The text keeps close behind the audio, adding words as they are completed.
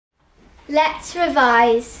Let's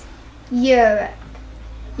revise Europe.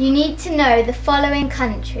 You need to know the following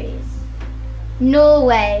countries: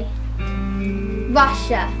 Norway,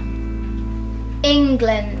 Russia,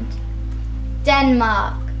 England,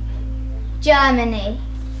 Denmark, Germany,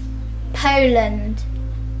 Poland,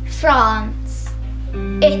 France,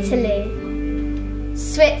 Italy,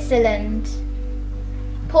 Switzerland,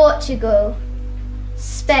 Portugal,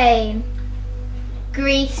 Spain,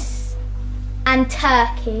 Greece, and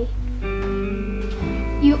Turkey.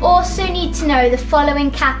 You also need to know the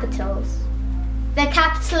following capitals. The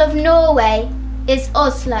capital of Norway is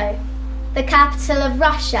Oslo. The capital of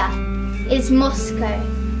Russia is Moscow.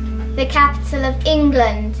 The capital of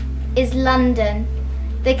England is London.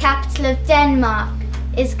 The capital of Denmark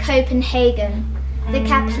is Copenhagen. The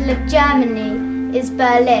capital of Germany is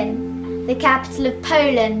Berlin. The capital of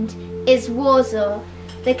Poland is Warsaw.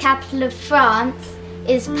 The capital of France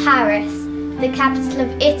is Paris. The capital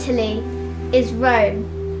of Italy is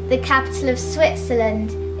Rome. The capital of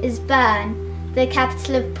Switzerland is Bern. The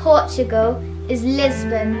capital of Portugal is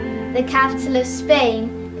Lisbon. The capital of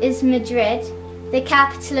Spain is Madrid. The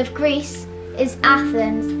capital of Greece is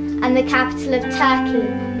Athens. And the capital of Turkey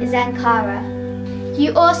is Ankara.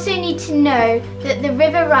 You also need to know that the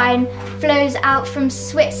River Rhine flows out from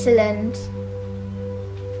Switzerland.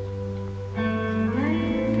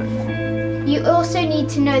 You also need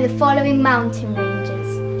to know the following mountain ranges.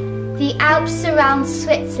 The Alps surround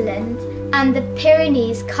Switzerland and the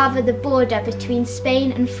Pyrenees cover the border between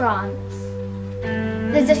Spain and France.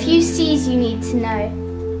 There's a few seas you need to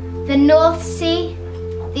know: the North Sea,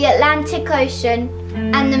 the Atlantic Ocean,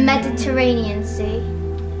 and the Mediterranean Sea.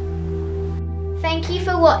 Thank you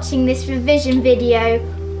for watching this revision video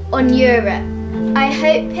on Europe. I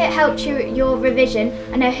hope it helped your revision,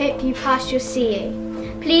 and I hope you passed your CE.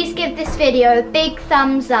 Please give this video a big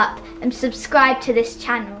thumbs up and subscribe to this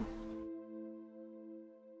channel.